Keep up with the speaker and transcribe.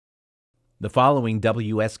The following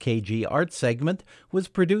WSKG Arts segment was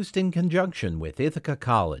produced in conjunction with Ithaca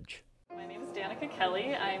College. My name is Danica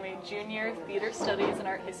Kelly. I'm a junior theater studies and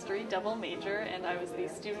art history double major, and I was the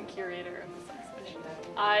student curator of this exhibition.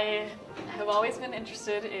 I have always been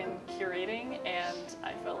interested in curating, and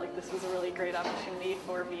I felt like this was a really great opportunity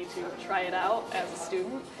for me to try it out as a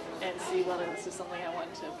student and see whether this is something I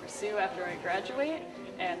wanted to pursue after I graduate.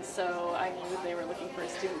 And so I knew they were looking for a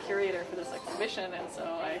student curator for this exhibition, and so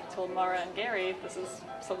I told Mara and Gary, this is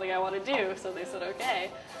something I want to do, so they said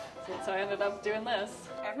okay. So I ended up doing this.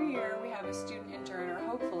 Every year we have a student intern, or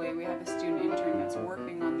hopefully we have a student intern that's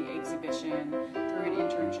working on the exhibition through an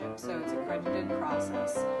internship. So it's a credited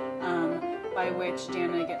process by which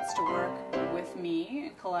Dana gets to work with me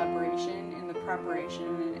in collaboration in the preparation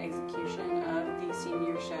and execution of the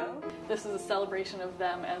senior show. This is a celebration of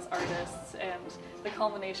them as artists and the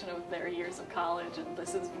culmination of their years of college, and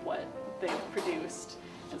this is what they've produced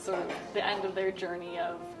and sort of the end of their journey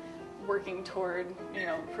of working toward,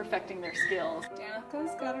 perfecting their skills.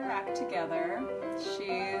 Danica's got her act together.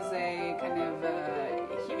 She's a kind of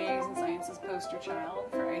humanities and sciences poster child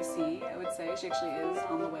for IC, I would say. She actually is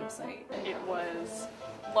on the website. It was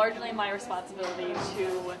largely my responsibility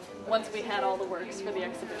to, once we had all the works for the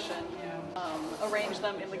exhibition, arrange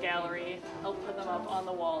them in the gallery, help put them up on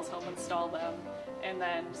the walls, help install them, and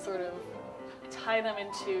then sort of tie them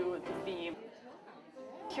into the theme.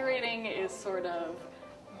 Curating is sort of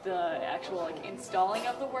the actual installing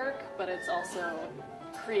of the work, but it's also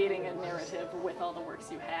creating a narrative with all the works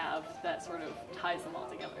you have that sort of ties them all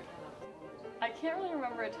together. I can't really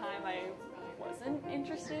remember a time I wasn't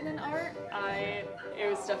interested in art. It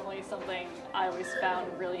was definitely something I always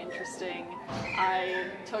found really interesting. I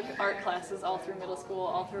took art classes all through middle school,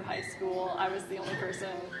 all through high school. I was the only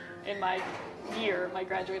person in my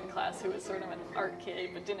graduating class, who was sort of an art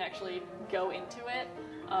kid but didn't actually go into it.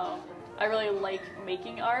 I really like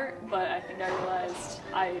making art, but I think I realized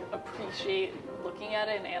I appreciate looking at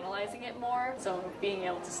it and analyzing it more. So being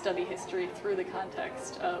able to study history through the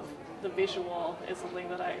context of the visual is something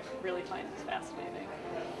that I really find fascinating.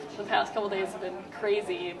 The past couple days have been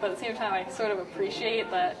crazy, but at the same time I sort of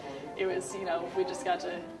appreciate that it was, we just got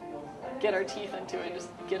to get our teeth into it and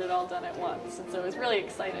just get it all done at once. And so it was really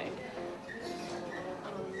exciting.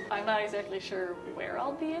 I'm not exactly sure where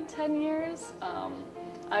I'll be in 10 years.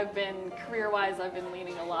 Career-wise, I've been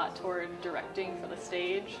leaning a lot toward directing for the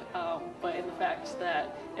stage, but in the fact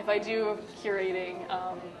that if I do curating,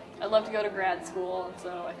 I'd love to go to grad school, and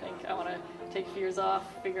so I think I want to take a few years off,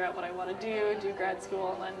 figure out what I want to do grad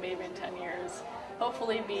school, and then maybe in 10 years,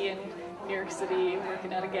 hopefully be in New York City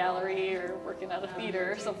working at a gallery or working at a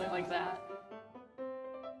theater or something like that.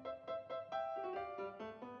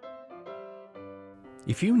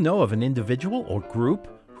 If you know of an individual or group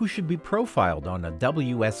who should be profiled on a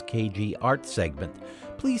WSKG Arts segment,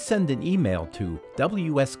 please send an email to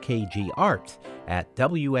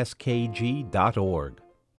wskgarts@wskg.org.